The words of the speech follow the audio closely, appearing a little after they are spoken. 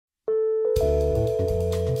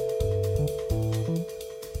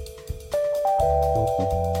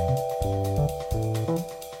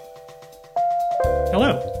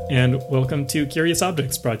and welcome to Curious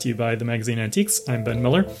Objects, brought to you by the magazine Antiques. I'm Ben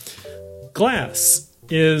Miller. Glass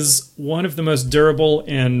is one of the most durable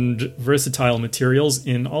and versatile materials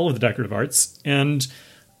in all of the decorative arts, and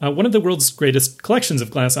one of the world's greatest collections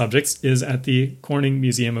of glass objects is at the Corning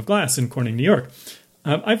Museum of Glass in Corning, New York.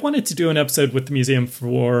 I've wanted to do an episode with the museum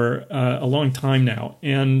for a long time now,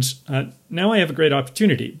 and now I have a great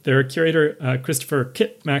opportunity. Their curator, Christopher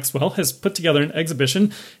Kit Maxwell, has put together an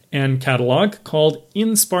exhibition and catalog called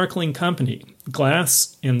In Sparkling Company,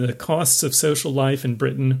 Glass and the Costs of Social Life in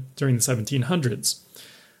Britain During the 1700s.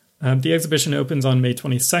 The exhibition opens on May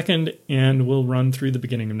 22nd and will run through the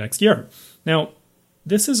beginning of next year. Now,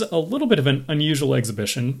 this is a little bit of an unusual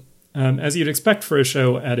exhibition. As you'd expect for a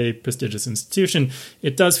show at a prestigious institution,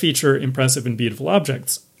 it does feature impressive and beautiful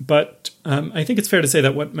objects. But I think it's fair to say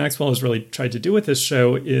that what Maxwell has really tried to do with this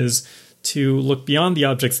show is to look beyond the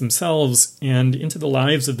objects themselves and into the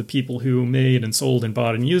lives of the people who made and sold and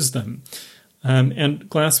bought and used them. And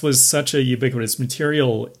glass was such a ubiquitous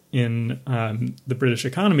material in the British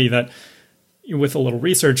economy that with a little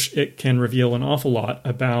research, it can reveal an awful lot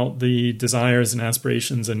about the desires and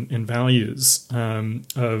aspirations and values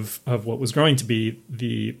of what was growing to be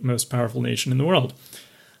the most powerful nation in the world.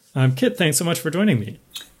 Kit, thanks so much for joining me.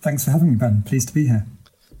 Thanks for having me, Ben. Pleased to be here.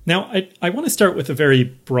 Now, I want to start with a very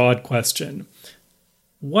broad question.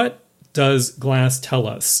 What does glass tell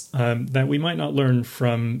us that we might not learn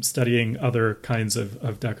from studying other kinds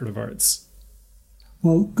of decorative arts?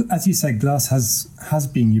 Well, as you say, glass has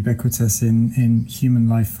been ubiquitous in human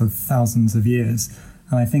life for thousands of years.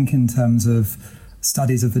 And I think in terms of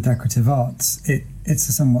studies of the decorative arts, it's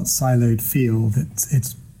a somewhat siloed field.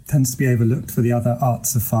 It tends to be overlooked for the other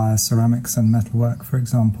arts of fire, ceramics and metalwork, for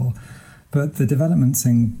example. But the developments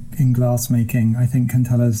in glassmaking, I think, can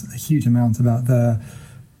tell us a huge amount about the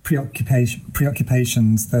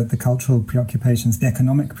preoccupations, the cultural preoccupations, the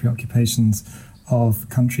economic preoccupations of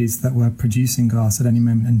countries that were producing glass at any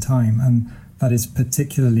moment in time. And that is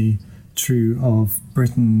particularly true of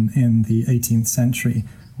Britain in the 18th century,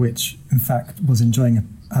 which in fact was enjoying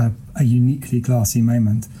a uniquely glassy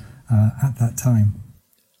moment at that time.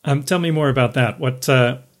 Tell me more about that.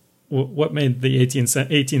 What made the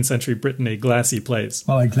 18th century Britain a glassy place?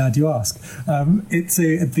 Well, I'm glad you asked. At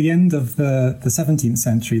the end of the 17th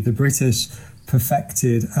century, the British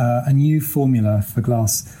perfected a new formula for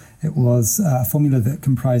glass. It was a formula that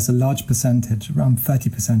comprised a large percentage, around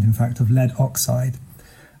 30% in fact, of lead oxide.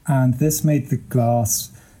 And this made the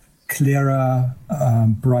glass clearer,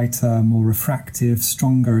 brighter, more refractive,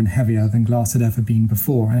 stronger and heavier than glass had ever been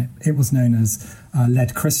before. And it was known as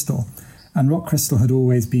lead crystal. And rock crystal had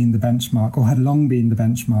always been the benchmark, or had long been the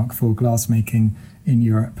benchmark for glassmaking in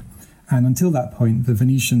Europe. And until that point, the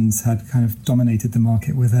Venetians had kind of dominated the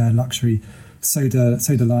market with their luxury soda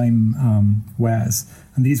lime wares,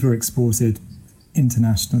 and these were exported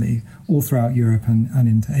internationally all throughout Europe and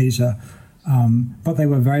into Asia. But they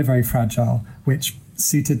were very, very fragile, which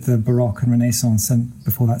suited the Baroque and Renaissance and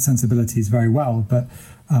before that sensibilities very well. But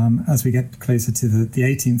as we get closer to the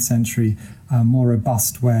 18th century, more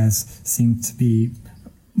robust wares seemed to be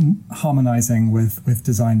harmonizing with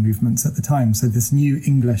design movements at the time. So this new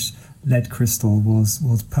English lead crystal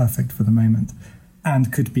was perfect for the moment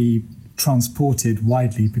and could be transported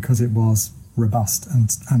widely because it was robust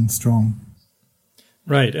and strong.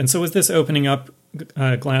 Right. And so was this opening up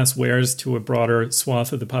glass wares to a broader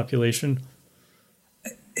swath of the population?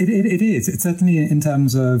 It is. It's certainly in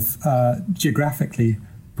terms of geographically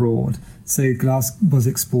broad. So glass was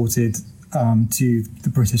exported to the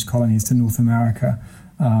British colonies, to North America,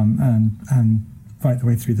 and right the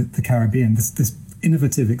way through the Caribbean. This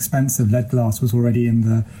innovative, expensive lead glass was already in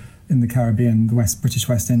the Caribbean, the British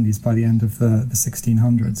West Indies, by the end of the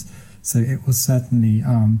 1600s. So it was certainly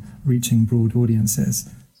reaching broad audiences.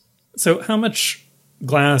 So how much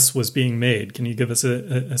glass was being made? Can you give us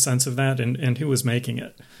a sense of that, and who was making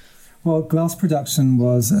it? Well, lead glass production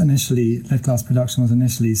was initially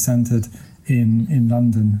centred in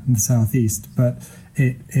London, in the southeast, but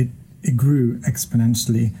it grew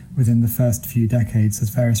exponentially within the first few decades as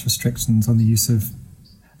various restrictions on the use of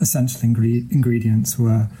essential ingredients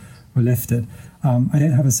were lifted. I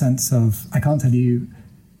don't have a sense of, I can't tell you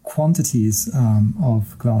quantities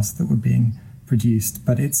of glass that were being produced,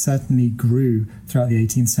 but it certainly grew throughout the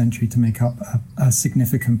 18th century to make up a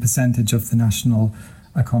significant percentage of the national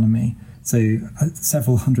economy. So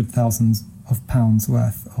several hundred thousands of pounds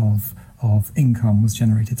worth of income was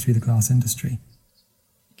generated through the glass industry.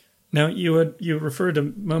 Now, you referred a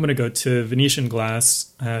moment ago to Venetian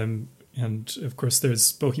glass, and of course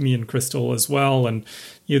there's Bohemian crystal as well. And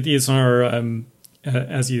these are,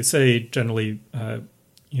 as you say, generally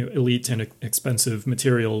elite and expensive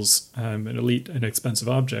materials and elite and expensive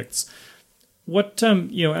objects. What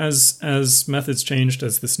as methods changed,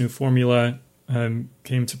 as this new formula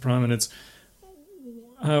came to prominence,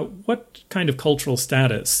 what kind of cultural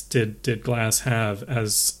status did glass have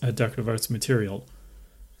as a decorative arts material?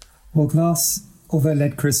 Well, glass, although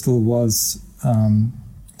lead crystal was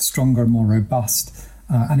stronger, more robust,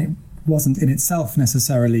 and it wasn't in itself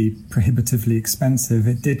necessarily prohibitively expensive,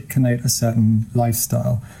 it did connote a certain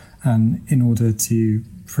lifestyle. And in order to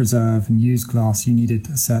preserve and use glass, you needed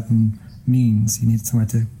a certain means. You needed somewhere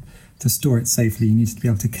to store it safely. You needed to be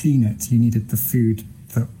able to clean it. You needed the food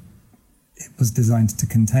that it was designed to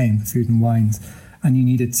contain, the food and wines. And you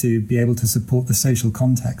needed to be able to support the social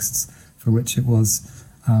contexts for which it was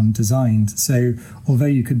designed. So although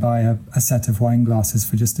you could buy a set of wine glasses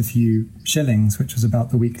for just a few shillings, which was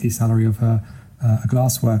about the weekly salary of a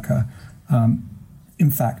glass worker,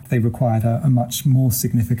 in fact, they required a much more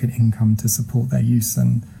significant income to support their use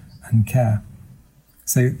and care.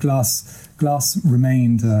 So glass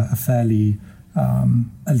remained a fairly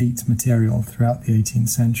elite material throughout the 18th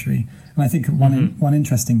century. And I think one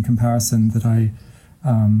interesting comparison that I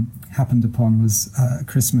happened upon was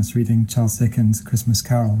Christmas, reading Charles Dickens' Christmas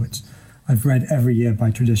Carol, which I've read every year by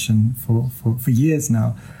tradition for years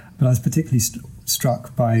now. But I was particularly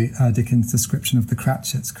struck by Dickens' description of the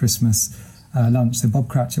Cratchits' Christmas lunch. So Bob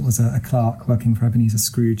Cratchit was a clerk working for Ebenezer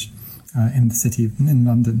Scrooge in the city in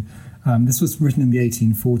London. This was written in the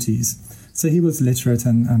 1840s. So he was literate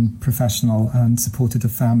and professional and supported a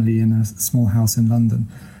family in a small house in London.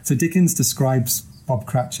 So Dickens describes Bob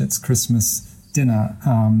Cratchit's Christmas dinner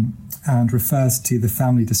and refers to the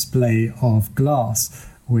family display of glass,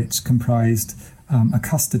 which comprised a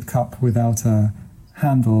custard cup without a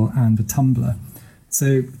handle and a tumbler.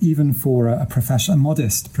 So even for a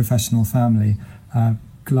modest professional family,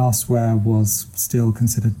 glassware was still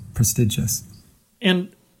considered prestigious.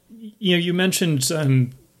 And you mentioned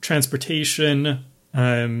transportation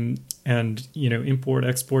and import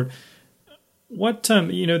export. What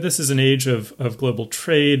this is an age of global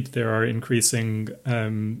trade. There are increasing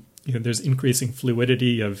there's increasing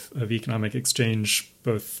fluidity of economic exchange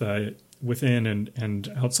both within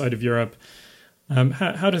and outside of Europe.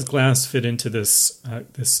 How does glass fit into this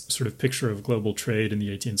sort of picture of global trade in the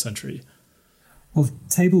 18th century? Well,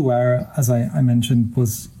 tableware, as I mentioned,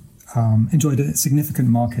 was enjoyed significant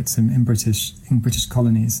markets in British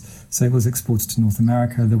colonies. So it was exported to North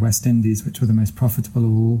America, the West Indies, which were the most profitable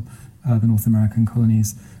of all the North American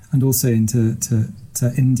colonies, and also into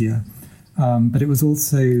to India. But it was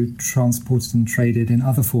also transported and traded in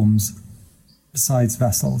other forms besides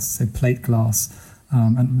vessels, so plate glass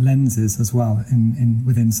and lenses as well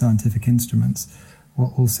within scientific instruments were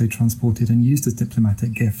also transported and used as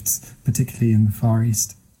diplomatic gifts, particularly in the Far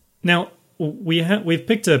East. Now, we've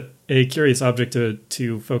picked up a curious object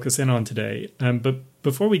to focus in on today, but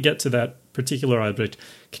before we get to that particular object,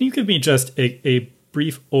 can you give me just a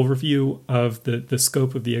brief overview of the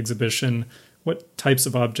scope of the exhibition? What types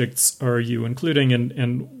of objects are you including,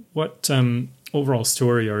 and what overall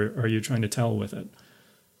story are you trying to tell with it?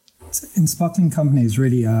 In Sparkling Company is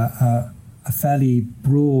really a fairly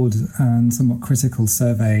broad and somewhat critical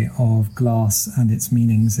survey of glass and its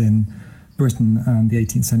meanings in Britain and the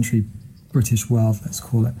 18th century British world, let's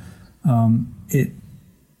call it. It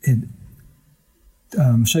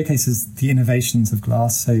showcases the innovations of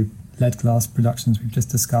glass, so lead glass productions we've just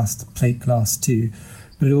discussed, plate glass too,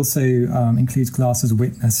 but it also includes glass as a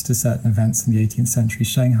witness to certain events in the 18th century,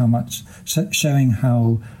 showing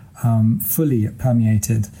how fully it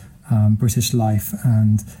permeated British life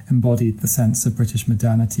and embodied the sense of British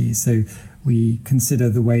modernity. So we consider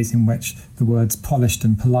the ways in which the words polished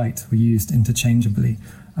and polite were used interchangeably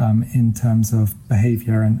in terms of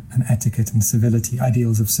behaviour and etiquette and civility,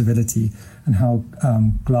 ideals of civility, and how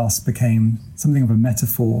glass became something of a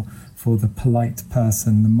metaphor for the polite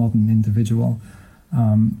person, the modern individual.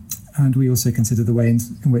 And we also consider the way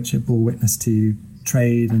in which it bore witness to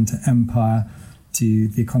trade and to empire, to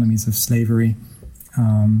the economies of slavery,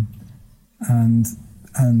 and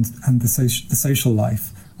the social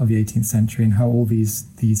life of the 18th century, and how all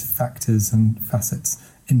these factors and facets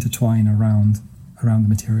intertwine around the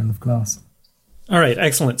material of glass. All right,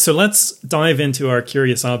 excellent. So let's dive into our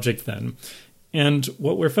curious object then. And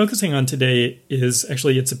what we're focusing on today is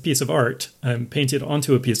actually, it's a piece of art painted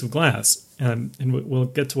onto a piece of glass. And we'll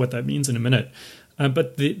get to what that means in a minute.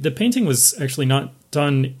 But the painting was actually not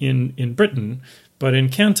done in Britain, but in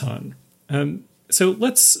Canton. So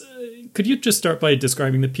could you just start by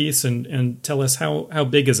describing the piece and tell us how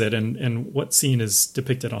big is it and what scene is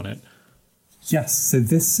depicted on it? Yes, so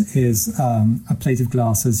this is a plate of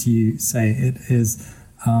glass, as you say. It is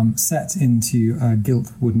set into a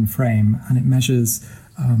gilt wooden frame, and it measures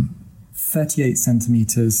 38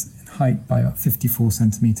 centimeters in height by about 54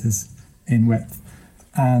 centimeters in width.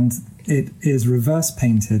 And it is reverse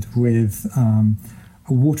painted with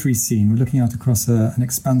a watery scene. We're looking out across an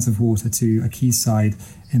expanse of water to a quayside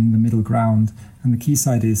in the middle ground, and the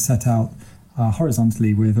quayside is set out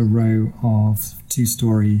horizontally with a row of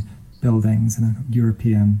two-story buildings in a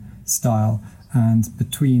European style. And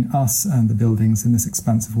between us and the buildings in this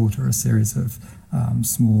expanse of water are a series of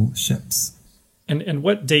small ships. And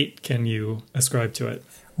what date can you ascribe to it?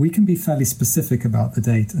 We can be fairly specific about the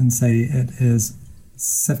date and say it is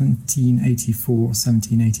 1784,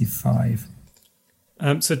 1785.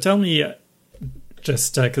 So tell me,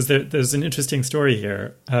 just because there's an interesting story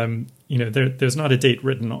here. There's not a date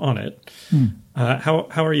written on it.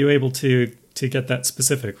 How are you able to get that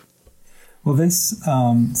specific? Well, this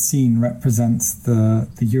scene represents the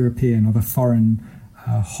European or the foreign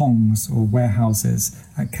hongs or warehouses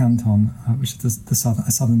at Canton, which is a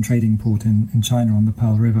southern trading port in China on the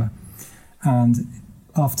Pearl River. And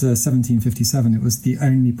after 1757, it was the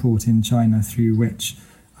only port in China through which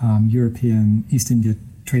European East India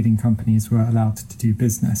trading companies were allowed to do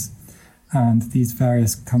business. And these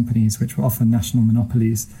various companies, which were often national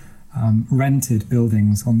monopolies, rented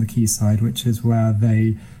buildings on the quayside, which is where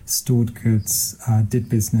they stored goods, did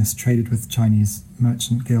business, traded with the Chinese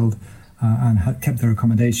Merchant Guild, and had kept their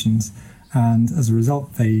accommodations. And as a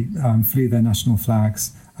result, they flew their national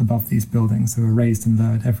flags above these buildings. They were raised and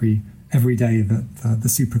lowered every day that the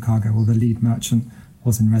supercargo or the lead merchant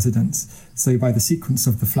was in residence. So by the sequence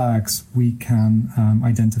of the flags, we can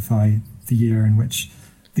identify the year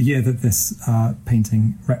that this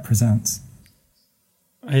painting represents.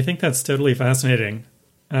 I think that's totally fascinating.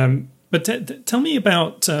 But tell me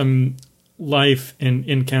about life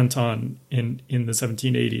in Canton in the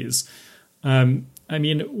 1780s.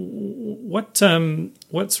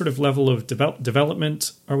 What sort of level of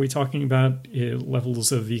development are we talking about?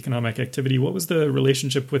 Levels of economic activity? What was the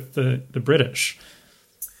relationship with the British?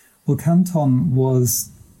 Well, Canton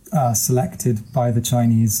was selected by the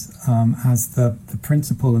Chinese as the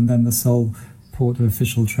principal and then the sole port of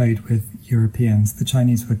official trade with Europeans. The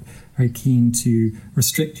Chinese were very keen to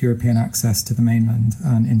restrict European access to the mainland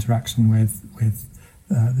and interaction with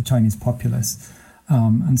the Chinese populace.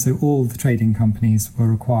 And so all the trading companies were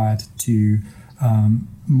required to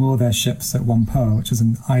moor their ships at Whampoa, which is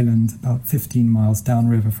an island about 15 miles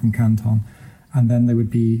downriver from Canton. And then they would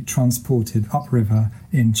be transported upriver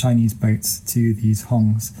in Chinese boats to these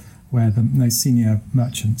hongs, where the most senior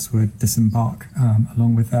merchants would disembark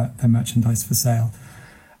along with their merchandise for sale.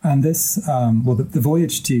 And this, the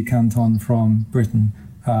voyage to Canton from Britain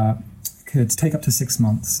could take up to 6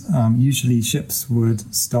 months. Usually ships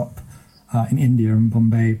would stop in India and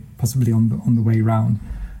Bombay, possibly on the way round.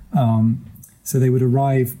 So they would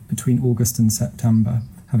arrive between August and September,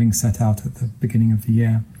 having set out at the beginning of the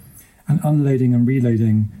year. And unloading and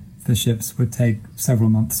reloading the ships would take several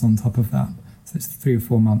months on top of that. So it's 3 or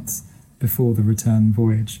 4 months before the return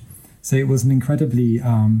voyage. So it was an incredibly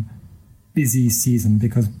busy season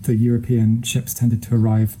because the European ships tended to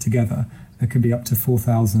arrive together. There could be up to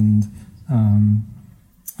 4,000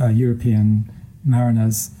 European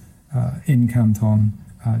mariners in Canton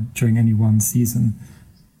during any one season.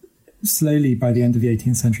 Slowly, by the end of the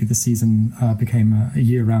 18th century, the season became a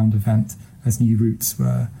year-round event as new routes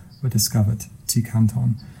were discovered to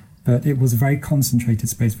Canton. But it was a very concentrated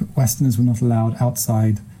space, but Westerners were not allowed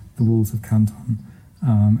outside the walls of Canton.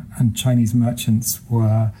 And Chinese merchants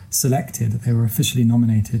were selected. They were officially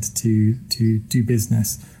nominated to do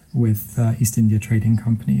business with East India trading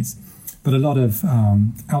companies. But a lot of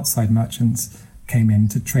outside merchants came in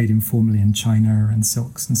to trade informally in China and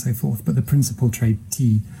silks and so forth. But the principal trade,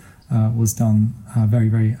 tea, was done very,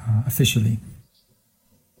 very officially.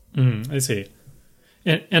 I see.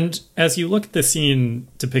 And as you look at the scene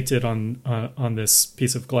depicted on this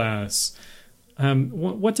piece of glass,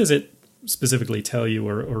 what does it specifically tell you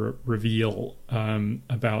or reveal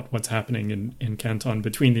about what's happening in Canton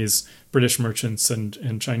between these British merchants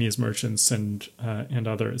and Chinese merchants and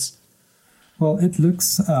others? Well, it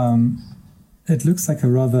looks like a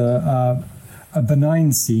rather a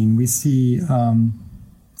benign scene. We see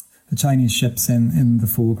the Chinese ships in the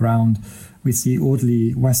foreground. We see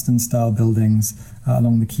orderly Western-style buildings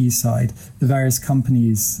along the quayside. The various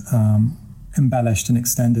companies embellished and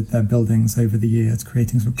extended their buildings over the years,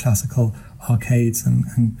 creating sort of classical arcades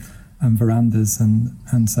and verandas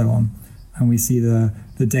and so on. And we see the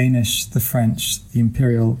Danish, the French, the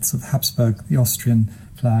Imperial, sort of Habsburg, the Austrian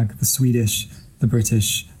flag, the Swedish, the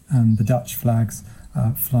British, and the Dutch flags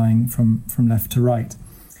flying from left to right.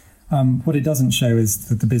 What it doesn't show is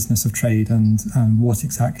the business of trade and what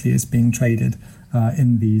exactly is being traded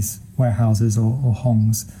in these warehouses or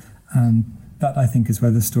hongs. And that, I think, is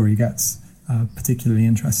where the story gets particularly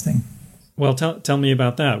interesting. Well, tell me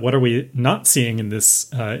about that. What are we not seeing in this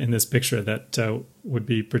picture that would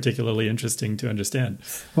be particularly interesting to understand?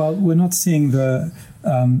 Well, we're not seeing the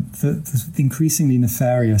increasingly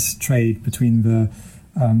nefarious trade between the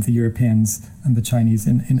Europeans and the Chinese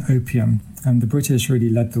in opium. And the British really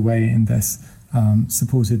led the way in this,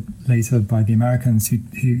 supported later by the Americans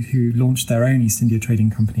who launched their own East India Trading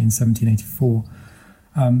Company in 1784.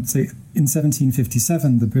 So in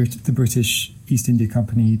 1757, the British East India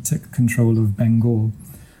Company took control of Bengal,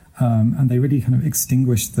 and they really kind of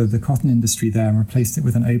extinguished the cotton industry there and replaced it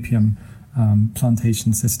with an opium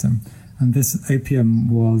plantation system. And this opium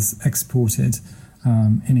was exported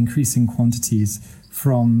in increasing quantities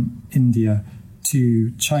from India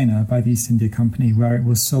to China by the East India Company, where it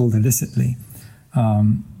was sold illicitly.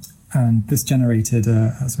 And this generated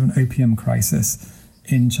a sort of an opium crisis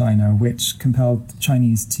in China, which compelled the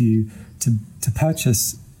Chinese to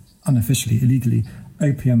purchase unofficially, illegally,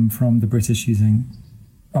 opium from the British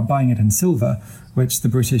buying it in silver, which the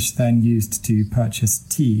British then used to purchase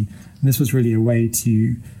tea. And this was really a way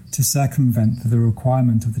to circumvent the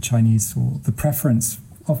requirement of the Chinese, or the preference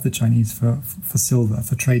of the Chinese for silver,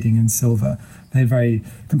 for trading in silver. They had very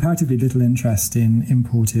comparatively little interest in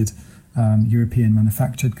imported European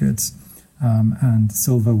manufactured goods. And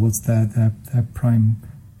silver was their prime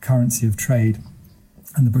currency of trade.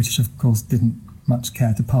 And the British, of course, didn't much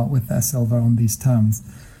care to part with their silver on these terms.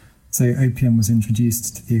 So opium was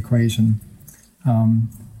introduced to the equation.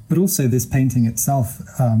 But also this painting itself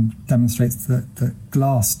demonstrates that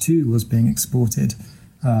glass too was being exported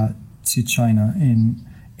to China in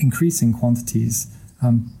increasing quantities.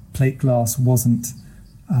 Plate glass wasn't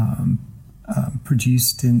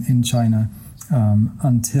produced in China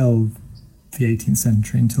until the 18th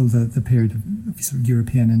century, until the period of sort of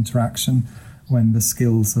European interaction, when the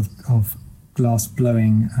skills of glass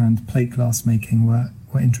blowing and plate glass making were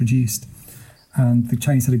introduced. And the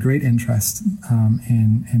Chinese had a great interest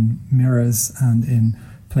in mirrors and in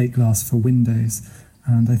plate glass for windows.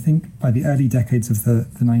 And I think by the early decades of the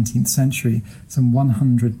 19th century, some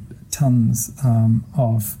 100 tons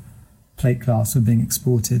of plate glass were being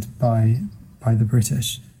exported by the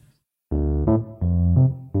British.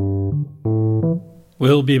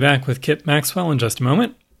 We'll be back with Kip Maxwell in just a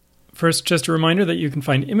moment. First, just a reminder that you can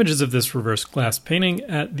find images of this reverse glass painting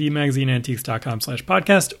at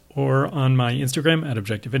themagazineantiques.com/podcast or on my Instagram at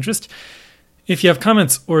Objective Interest. If you have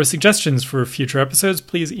comments or suggestions for future episodes,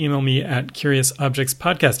 please email me at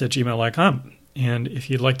curiousobjectspodcast@gmail.com. And if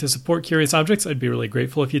you'd like to support Curious Objects, I'd be really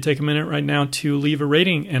grateful if you take a minute right now to leave a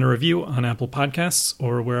rating and a review on Apple Podcasts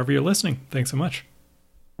or wherever you're listening. Thanks so much.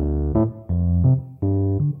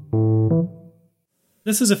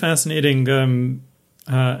 This is a fascinating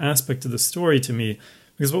aspect of the story to me,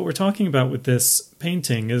 because what we're talking about with this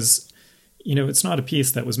painting is, it's not a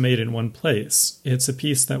piece that was made in one place. It's a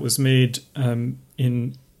piece that was made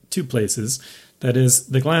in two places. That is,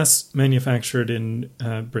 the glass manufactured in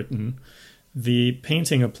Britain, the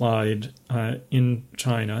painting applied in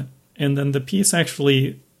China, and then the piece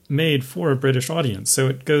actually made for a British audience. So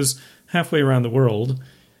it goes halfway around the world,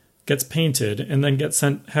 gets painted, and then gets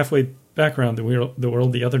sent halfway back around the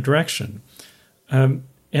world the other direction. And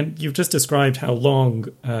you've just described how long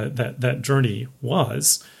that journey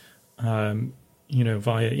was,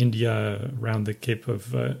 via India, around the Cape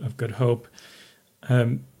of Good Hope.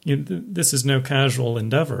 This is no casual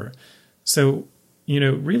endeavor. So,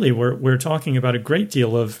 really we're talking about a great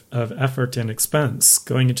deal of effort and expense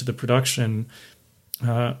going into the production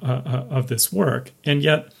of this work. And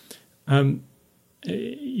yet,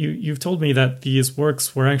 you've told me that these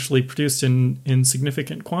works were actually produced in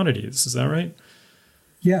significant quantities. Is that right?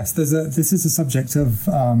 Yes, this is a subject of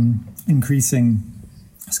increasing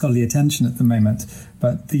scholarly attention at the moment.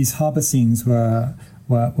 But these harbour scenes were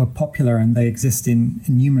popular, and they exist in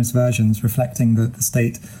numerous versions reflecting the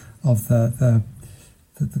state of the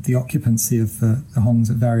occupancy of the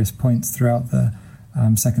hongs at various points throughout the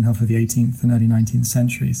second half of the 18th and early 19th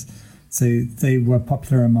centuries. So they were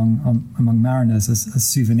popular among mariners as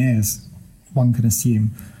souvenirs, one can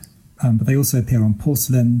assume. But they also appear on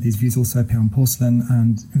porcelain. These views also appear on porcelain,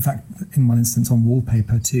 and in fact, in one instance, on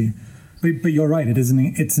wallpaper too. But you're right;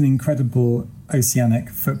 it's an incredible oceanic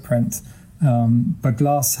footprint. But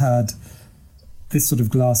this sort of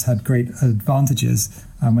glass had great advantages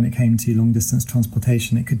when it came to long distance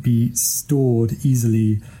transportation. It could be stored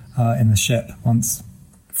easily in a ship once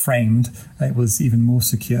framed. It was even more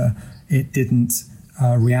secure. It didn't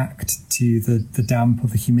react to the damp or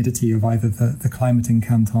the humidity of either the climate in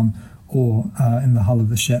Canton or in the hull of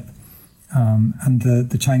the ship. And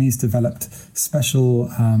the Chinese developed special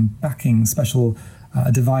backing,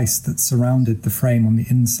 a device that surrounded the frame on the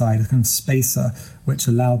inside, a kind of spacer, which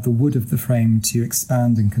allowed the wood of the frame to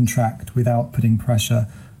expand and contract without putting pressure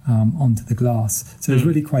onto the glass. So it was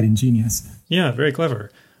really quite ingenious. Yeah, very clever.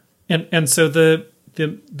 And so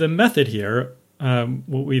the method here,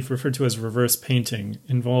 what we've referred to as reverse painting,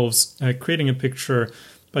 involves creating a picture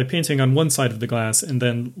by painting on one side of the glass and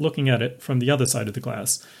then looking at it from the other side of the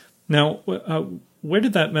glass. Now, where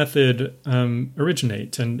did that method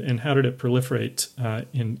originate, and how did it proliferate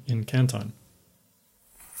in Canton?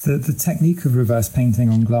 The technique of reverse painting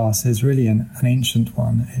on glass is really an ancient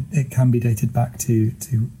one. It can be dated back to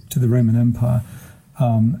the Roman Empire.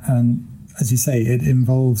 And as you say, it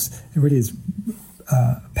really is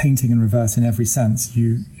painting in reverse in every sense.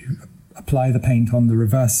 You apply the paint on the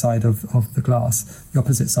reverse side of the glass, the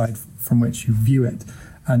opposite side from which you view it.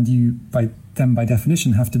 And you, by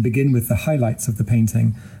definition, have to begin with the highlights of the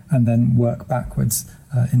painting and then work backwards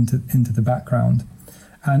into the background.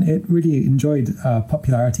 And it really enjoyed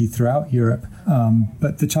popularity throughout Europe.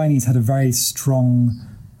 But the Chinese had a very strong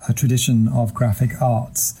tradition of graphic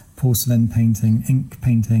arts, porcelain painting, ink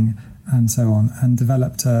painting, and so on, and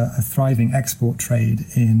developed a thriving export trade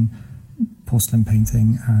in porcelain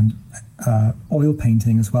painting and oil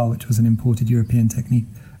painting as well, which was an imported European technique,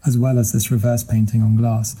 as well as this reverse painting on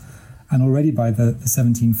glass. And already by the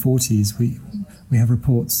 1740s, we have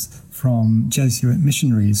reports from Jesuit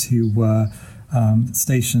missionaries who were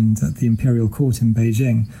stationed at the imperial court in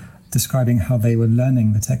Beijing, describing how they were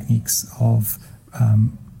learning the techniques of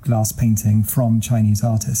glass painting from Chinese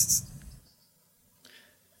artists.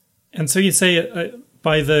 And so you say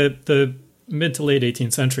by the mid to late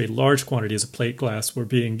 18th century, large quantities of plate glass were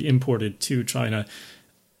being imported to China.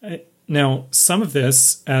 Now, some of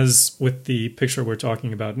this, as with the picture we're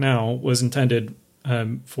talking about now, was intended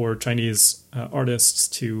for Chinese artists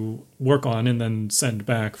to work on and then send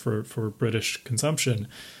back for British consumption.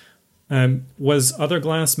 Was other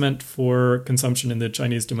glass meant for consumption in the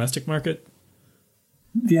Chinese domestic market?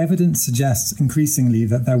 The evidence suggests increasingly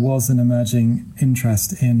that there was an emerging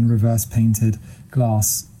interest in reverse painted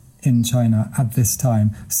glass in China at this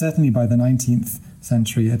time. Certainly by the 19th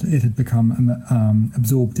century, it had become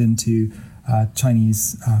absorbed into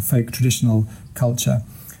Chinese folk traditional culture.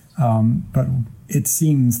 But it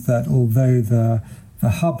seems that although the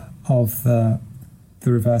hub of the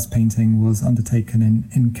reverse painting was undertaken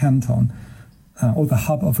in Canton, or the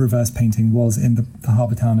hub of reverse painting was in the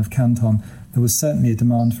harbour town of Canton, there was certainly a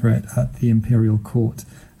demand for it at the imperial court,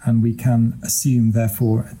 and we can assume,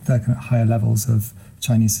 therefore, there are higher levels of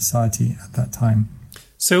Chinese society at that time.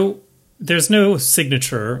 So there's no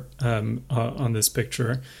signature on this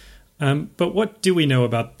picture, but what do we know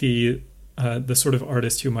about the sort of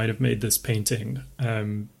artist who might have made this painting?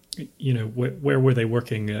 Where were they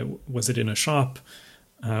working? Was it in a shop?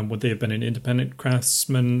 Would they have been an independent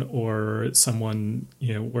craftsman or someone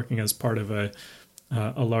working as part of a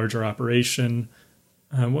larger operation?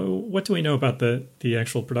 What do we know about the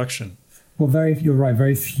actual production? Well, you're right.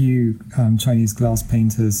 Very few Chinese glass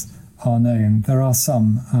painters are known. There are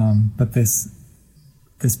some, but this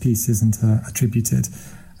piece isn't attributed.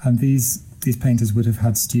 And these painters would have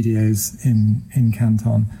had studios in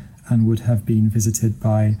Canton and would have been visited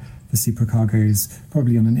by the supercargos,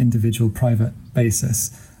 probably on an individual private basis.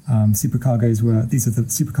 Supercargos were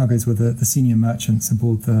the senior merchants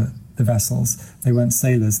aboard the vessels. They weren't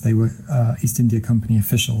sailors; they were East India Company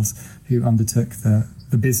officials who undertook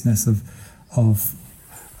the business of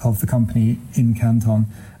the company in Canton,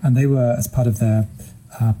 and they were, as part of their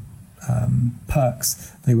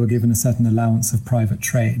perks, they were given a certain allowance of private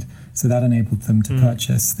trade. So that enabled them to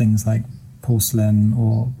purchase things like porcelain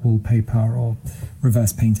or wallpaper or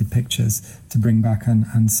reverse painted pictures to bring back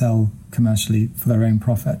and sell commercially for their own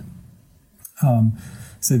profit.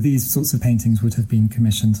 So these sorts of paintings would have been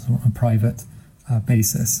commissioned on a private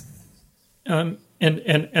basis.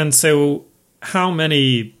 And so how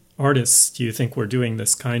many artists do you think were doing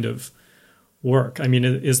this kind of work? I mean,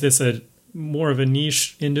 is this more of a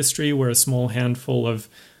niche industry where a small handful of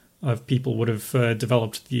people would have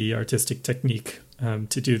developed the artistic technique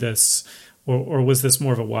to do this, or was this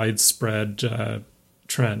more of a widespread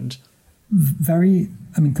trend?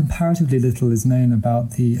 Comparatively little is known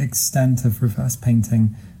about the extent of reverse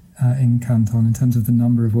painting in Canton in terms of the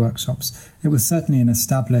number of workshops. It was certainly an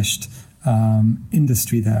established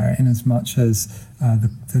industry there, in as much as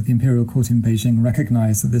the imperial court in Beijing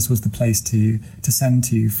recognized that this was the place to send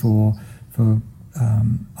to for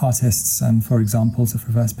artists and for examples of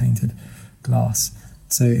reverse painted glass.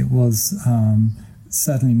 So it was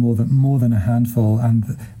certainly more than a handful,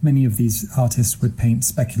 and many of these artists would paint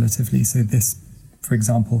speculatively. So this, for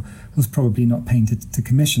example, was probably not painted to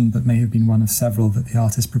commission, but may have been one of several that the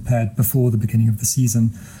artist prepared before the beginning of the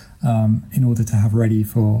season in order to have ready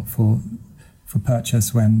for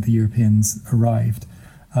purchase when the Europeans arrived.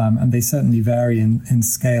 And they certainly vary in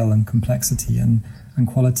scale and complexity and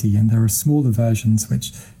quality. And there are smaller versions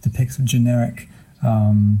which depict generic,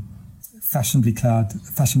 fashionably clad,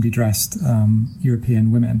 fashionably dressed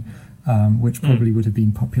European women, which probably would have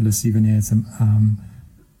been popular souvenirs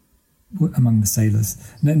among the sailors.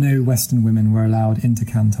 No Western women were allowed into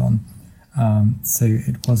Canton, so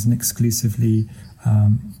it was an exclusively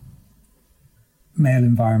male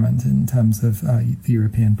environment in terms of the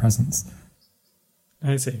European presence.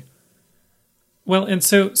 I see. Well, and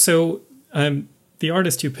so the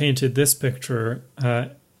artist who painted this picture,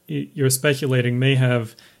 you're speculating, may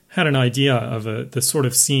have had an idea of the sort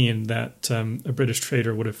of scene that a British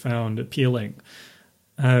trader would have found appealing.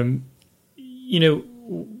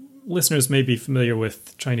 Listeners may be familiar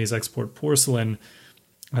with Chinese export porcelain.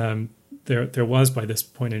 There was, by this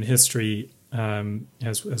point in history,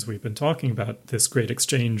 as we've been talking about, this great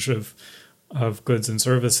exchange of goods and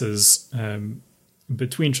services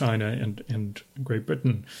between China and Great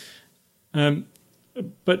Britain.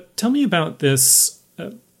 But tell me about this.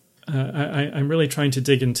 I'm really trying to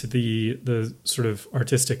dig into the sort of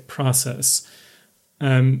artistic process.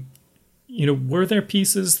 Were there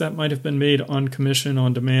pieces that might have been made on commission,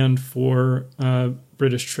 on demand for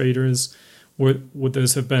British traders? Would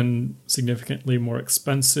those have been significantly more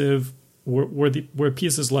expensive? Were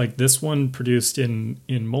pieces like this one produced in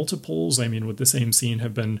multiples? I mean, would the same scene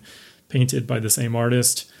have been painted by the same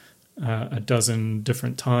artist a dozen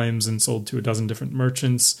different times and sold to a dozen different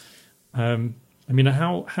merchants?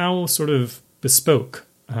 How sort of bespoke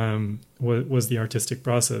was the artistic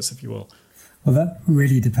process, if you will? Well, that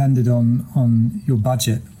really depended on your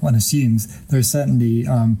budget, one assumes. There are certainly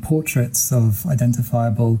portraits of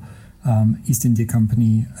identifiable East India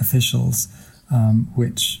Company officials,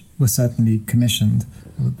 which were certainly commissioned,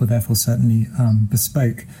 were therefore certainly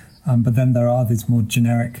bespoke. But then there are these more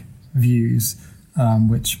generic views,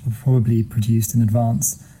 which were probably produced in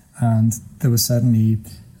advance. And there were certainly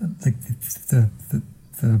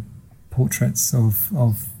the portraits of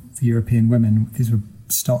the European women. These were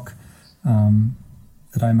stock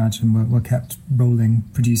that I imagine were kept rolling,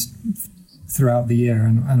 produced throughout the year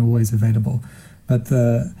and always available. But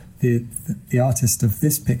the artist of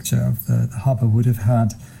this picture of the harbour would have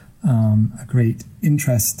had a great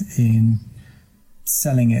interest in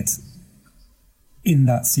selling it in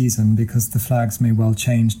that season, because the flags may well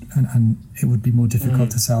change and it would be more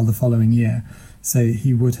difficult to sell the following year. So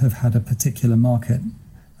he would have had a particular market,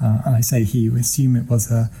 and I say he, we assume it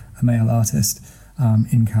was a male artist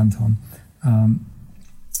in Canton.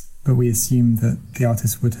 But we assume that the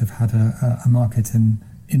artist would have had a market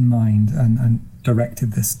in mind and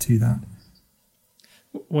directed this to that.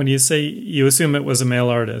 When you say you assume it was a male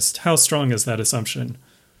artist, how strong is that assumption?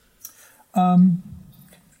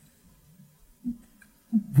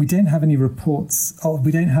 We don't have any reports, or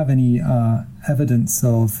we don't have any evidence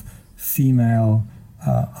of female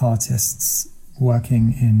artists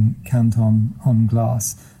working in Canton on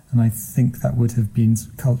glass, and I think that would have been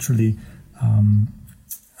culturally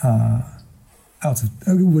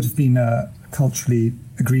culturally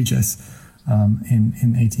egregious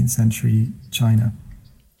in 18th century China.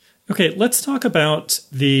 Okay, let's talk about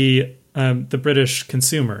the British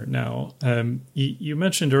consumer now. You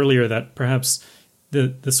mentioned earlier that perhaps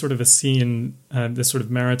the sort of a scene, this sort of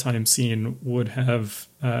maritime scene, would have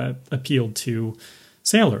appealed to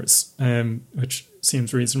sailors, which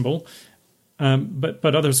seems reasonable.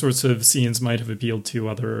 But other sorts of scenes might have appealed to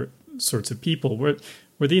other sorts of people.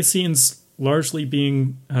 Were these scenes largely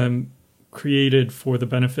being created for the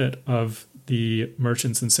benefit of the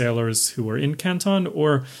merchants and sailors who were in Canton,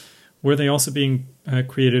 or were they also being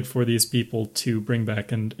created for these people to bring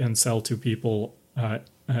back and sell to people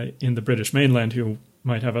in the British mainland who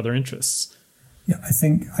might have other interests? Yeah, I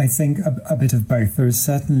think a bit of both. There is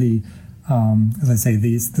certainly, as I say,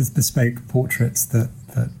 these bespoke portraits that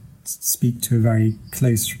speak to a very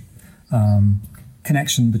close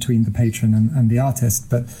connection between the patron and the artist,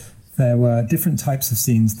 but there were different types of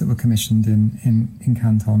scenes that were commissioned in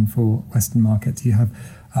Canton for Western market. You have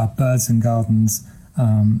birds and gardens,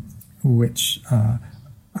 which are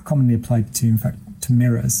commonly applied to, in fact, to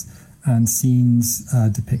mirrors, and scenes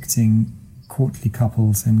depicting courtly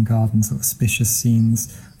couples in gardens, auspicious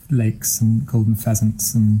scenes, lakes and golden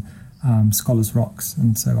pheasants and scholars' rocks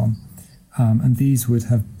and so on. And these would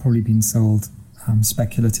have probably been sold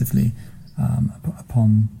speculatively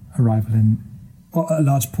upon arrival in. Well, a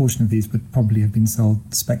large portion of these would probably have been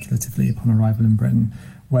sold speculatively upon arrival in Britain,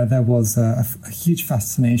 where there was a huge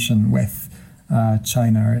fascination with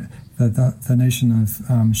China. The notion of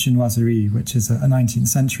chinoiserie, which is a 19th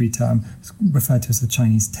century term, referred to as the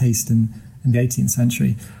Chinese taste in the 18th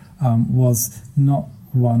century, was not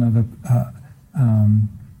one of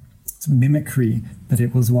mimicry, but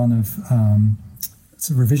it was one of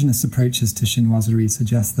sort of revisionist approaches to chinoiserie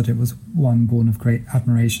suggest that it was one born of great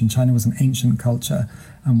admiration. China was an ancient culture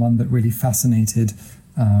and one that really fascinated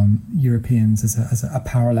Europeans as a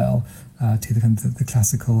parallel to the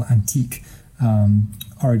classical antique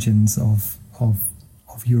origins of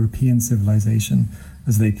European civilization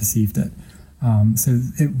as they perceived it. So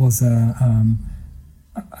it was an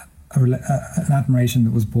admiration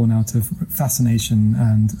that was born out of fascination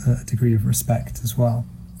and a degree of respect as well.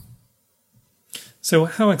 So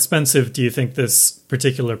how expensive do you think this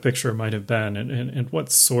particular picture might have been, and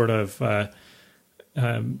what sort of,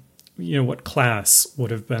 what class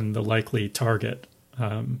would have been the likely target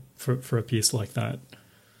for a piece like that?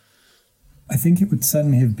 I think it would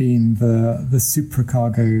certainly have been the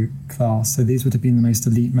supracargo class. So these would have been the most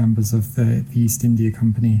elite members of the East India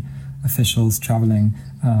Company officials travelling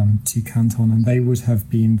to Canton, and they would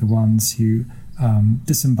have been the ones who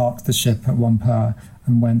disembarked the ship at Whampoa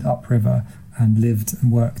and went upriver and lived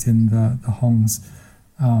and worked in the hongs.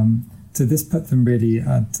 So this put them really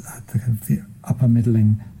at the upper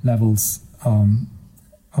middling levels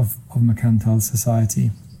of mercantile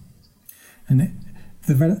society. And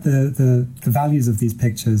the values of these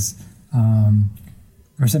pictures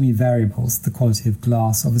are so many variables: the quality of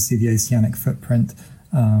glass, obviously the oceanic footprint,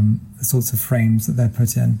 the sorts of frames that they're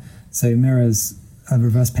put in. So mirrors,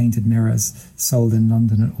 reverse painted mirrors, sold in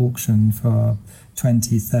London at auction for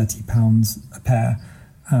 £20-30 a pair,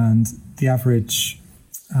 and the average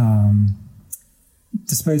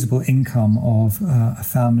disposable income of a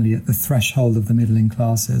family at the threshold of the middling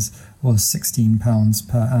classes was £16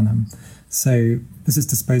 per annum. So this is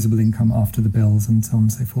disposable income after the bills and so on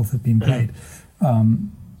and so forth have been paid.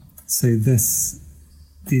 So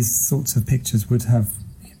these sorts of pictures would have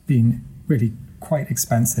been really quite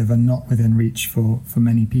expensive and not within reach for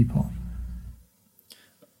many people.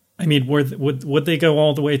 I mean, would they go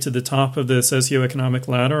all the way to the top of the socioeconomic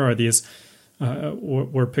ladder? Are these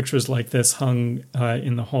were pictures like this hung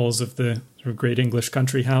in the halls of the sort of great English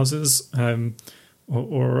country houses,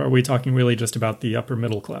 or are we talking really just about the upper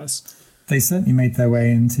middle class? They certainly made their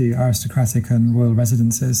way into aristocratic and royal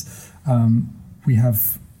residences. We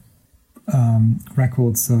have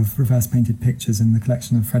records of reverse painted pictures in the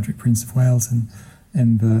collection of Frederick, Prince of Wales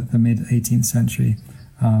in the mid-18th century,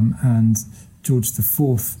 and George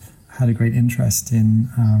IV had a great interest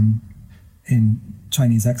in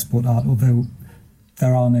Chinese export art, although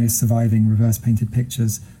there are no surviving reverse painted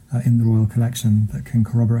pictures in the royal collection that can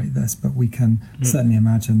corroborate this, but we can certainly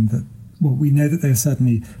imagine that. Well, we know that they're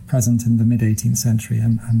certainly present in the mid-18th century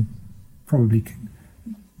and probably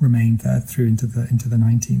remained there through into the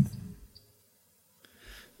 19th.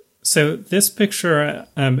 So this picture,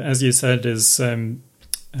 as you said, is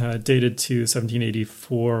dated to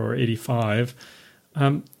 1784 or 85.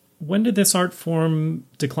 When did this art form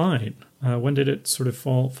decline? When did it sort of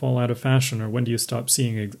fall out of fashion, or when do you stop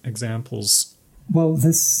seeing examples? Well,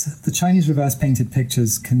 the Chinese reverse painted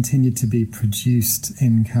pictures continued to be produced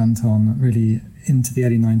in Canton really into the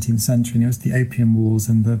early 19th century. And it was the Opium Wars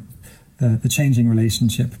and the changing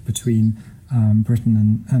relationship between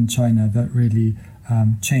Britain and China that really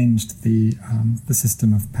changed the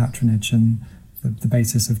system of patronage and the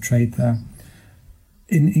basis of trade there.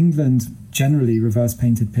 In England, generally, reverse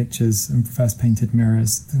painted pictures and reverse painted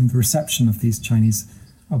mirrors and the reception of these Chinese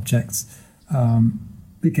objects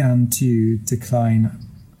began to decline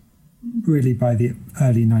really by the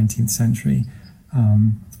early 19th century.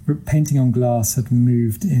 Painting on glass had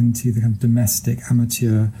moved into the kind of domestic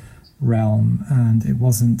amateur realm, and it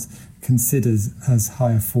wasn't considered as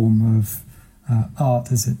high a form of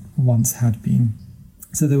art as it once had been.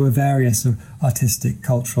 So there were various artistic,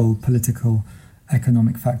 cultural, political,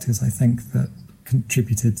 economic factors, I think, that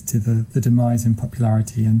contributed to the demise in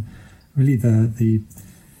popularity and really the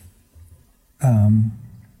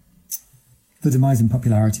demise in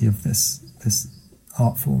popularity of this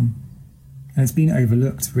art form. And it's been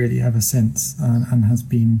overlooked really ever since and has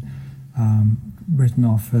been written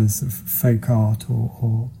off as sort of folk art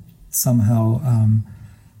or somehow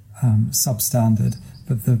substandard.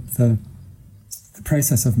 But the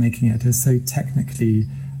process of making it is so technically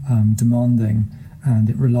demanding, and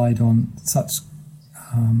it relied on such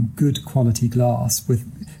good quality glass.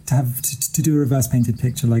 To do a reverse painted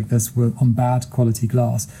picture like this on bad quality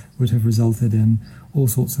glass would have resulted in all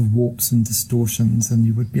sorts of warps and distortions, and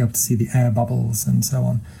you would be able to see the air bubbles and so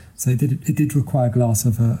on. So it did require glass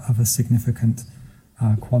of a significant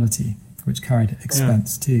quality, which carried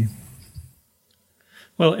expense too.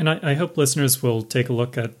 Well, and I hope listeners will take a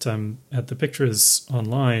look at the pictures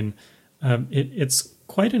online. It's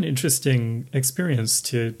quite an interesting experience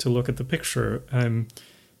to look at the picture.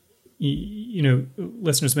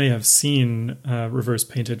 Listeners may have seen reverse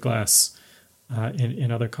painted glass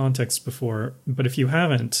in other contexts before, but if you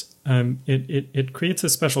haven't, it creates a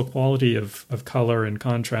special quality of color and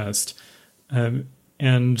contrast.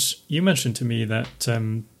 And you mentioned to me that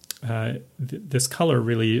this color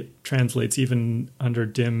really translates even under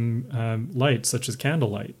dim light, such as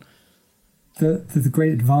candlelight. The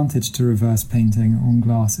great advantage to reverse painting on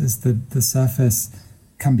glass is that the surface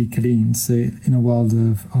can be cleaned. So in a world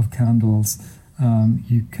of candles,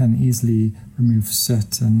 you can easily remove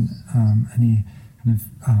soot and any kind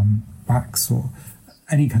of wax or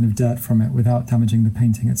any kind of dirt from it without damaging the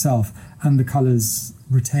painting itself. And the colours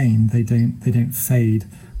retain; they don't fade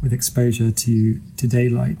with exposure to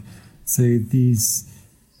daylight. So these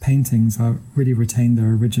paintings really retain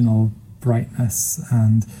their original brightness,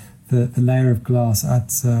 and the layer of glass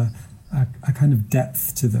adds a kind of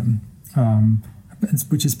depth to them,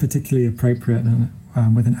 which is particularly appropriate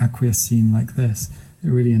with an aqueous scene like this. It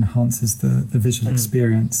really enhances the visual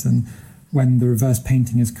experience. And when the reverse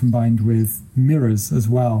painting is combined with mirrors as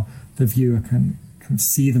well, the viewer can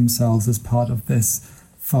see themselves as part of this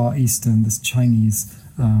Far Eastern, this Chinese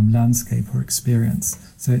landscape or experience.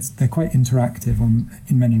 So they're quite interactive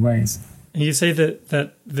in many ways. You say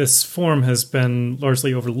that this form has been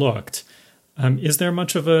largely overlooked. Is there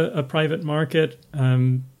much of a private market,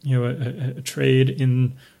 a trade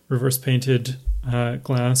in reverse painted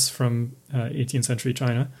glass from 18th century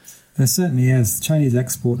China? There certainly is. Chinese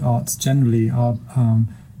export arts generally are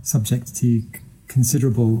subject to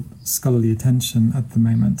considerable scholarly attention at the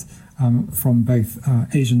moment from both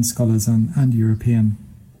Asian scholars and European.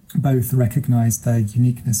 Both recognize their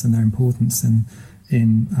uniqueness and their importance in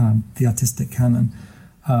the artistic canon.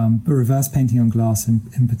 But reverse painting on glass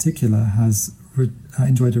in particular has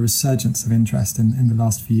enjoyed a resurgence of interest in the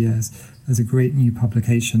last few years. There's a great new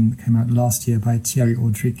publication that came out last year by Thierry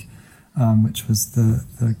Audric, which was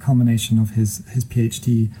the culmination of his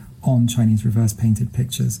PhD on Chinese reverse painted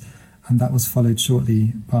pictures. And that was followed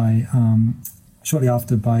shortly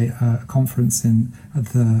after by a conference at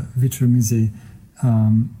the Vitre Musée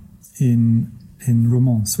in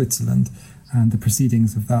Romont, Switzerland. And the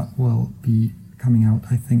proceedings of that will be coming out,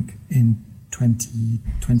 I think, in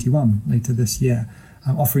 2021, later this year,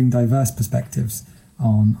 offering diverse perspectives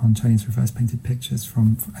on Chinese reverse painted pictures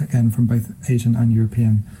from both Asian and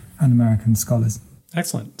European and American scholars.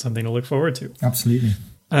 Excellent. Something to look forward to. Absolutely.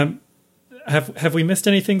 Have we missed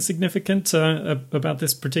anything significant about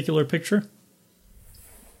this particular picture?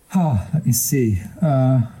 Let me see.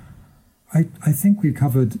 I think we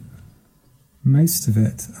covered most of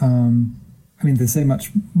it. There's so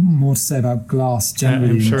much more to say about glass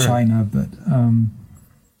generally in China, but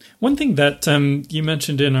one thing that you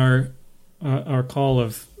mentioned in our call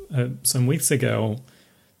of some weeks ago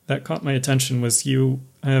that caught my attention was you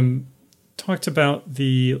talked about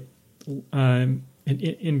the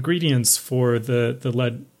ingredients for the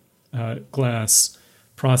lead glass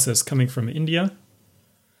process coming from India.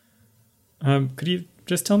 Could you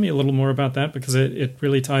just tell me a little more about that, because it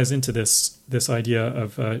really ties into this idea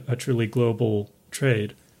of a truly global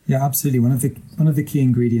trade. Yeah, absolutely. One of the key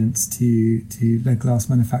ingredients to lead glass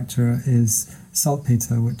manufacture is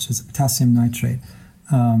saltpeter, which is a potassium nitrate,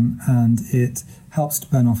 and it helps to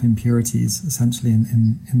burn off impurities essentially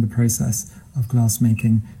in the process of glass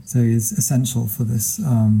making. So it's essential for this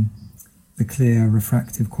the clear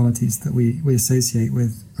refractive qualities that we associate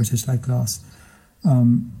with British lead glass.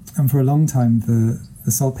 And for a long time,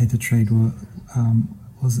 the saltpeter trade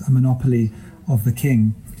was a monopoly of the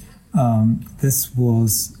king. This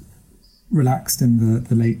was relaxed in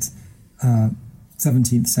the late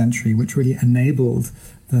 17th century, which really enabled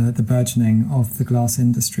the burgeoning of the glass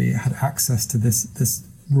industry. It had access to this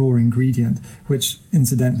raw ingredient, which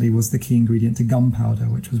incidentally was the key ingredient to gunpowder,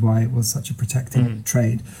 which was why it was such a protected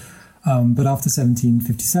trade. But after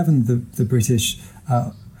 1757, the British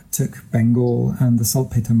took Bengal and the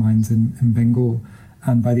saltpeter mines in Bengal.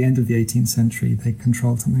 And by the end of the 18th century, they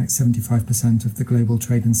controlled something like 75% of the global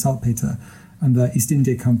trade in saltpeter. And the East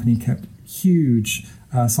India Company kept huge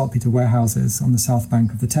saltpeter warehouses on the south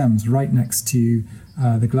bank of the Thames, right next to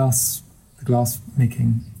the glass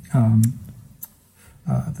making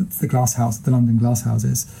the glass house, the London glass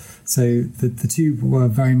houses. So the two were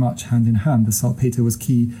very much hand in hand. The saltpeter was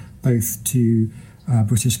key both to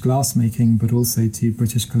British glass making, but also to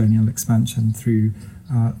British colonial expansion through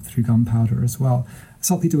gunpowder as well.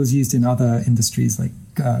 Saltpeter was used in other industries like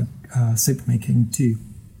soap making too,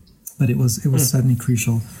 but it was certainly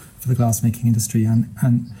crucial for the glass making industry,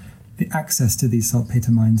 and the access to these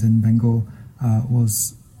saltpeter mines in Bengal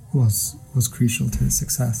was crucial to its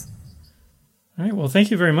success. All right. Well, thank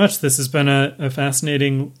you very much. This has been a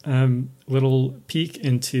fascinating little peek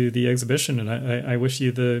into the exhibition, and I wish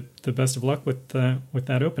you the best of luck with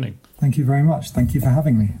that opening. Thank you very much. Thank you for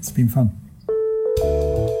having me. It's been fun.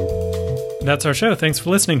 That's our show. Thanks for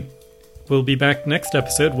listening. We'll be back next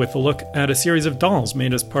episode with a look at a series of dolls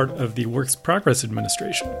made as part of the Works Progress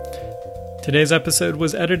Administration. Today's episode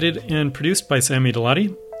was edited and produced by Sammy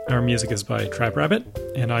Delati. Our music is by Tribe Rabbit,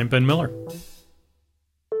 and I'm Ben Miller.